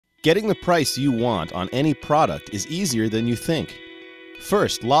Getting the price you want on any product is easier than you think.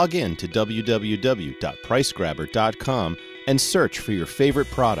 First, log in to www.pricegrabber.com and search for your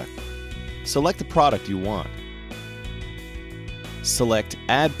favorite product. Select the product you want. Select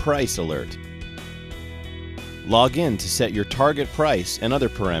Add Price Alert. Log in to set your target price and other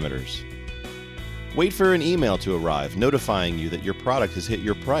parameters. Wait for an email to arrive notifying you that your product has hit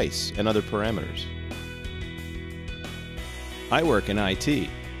your price and other parameters. I work in IT,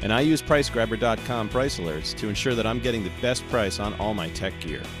 and I use PriceGrabber.com price alerts to ensure that I'm getting the best price on all my tech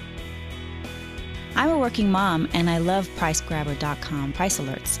gear. I'm a working mom, and I love PriceGrabber.com price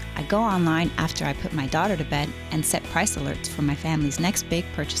alerts. I go online after I put my daughter to bed and set price alerts for my family's next big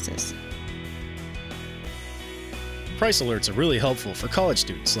purchases. Price alerts are really helpful for college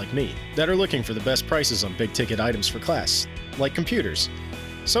students like me that are looking for the best prices on big-ticket items for class, like computers.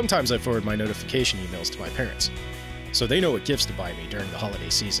 Sometimes I forward my notification emails to my parents, so they know what gifts to buy me during the holiday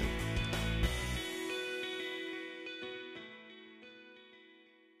season.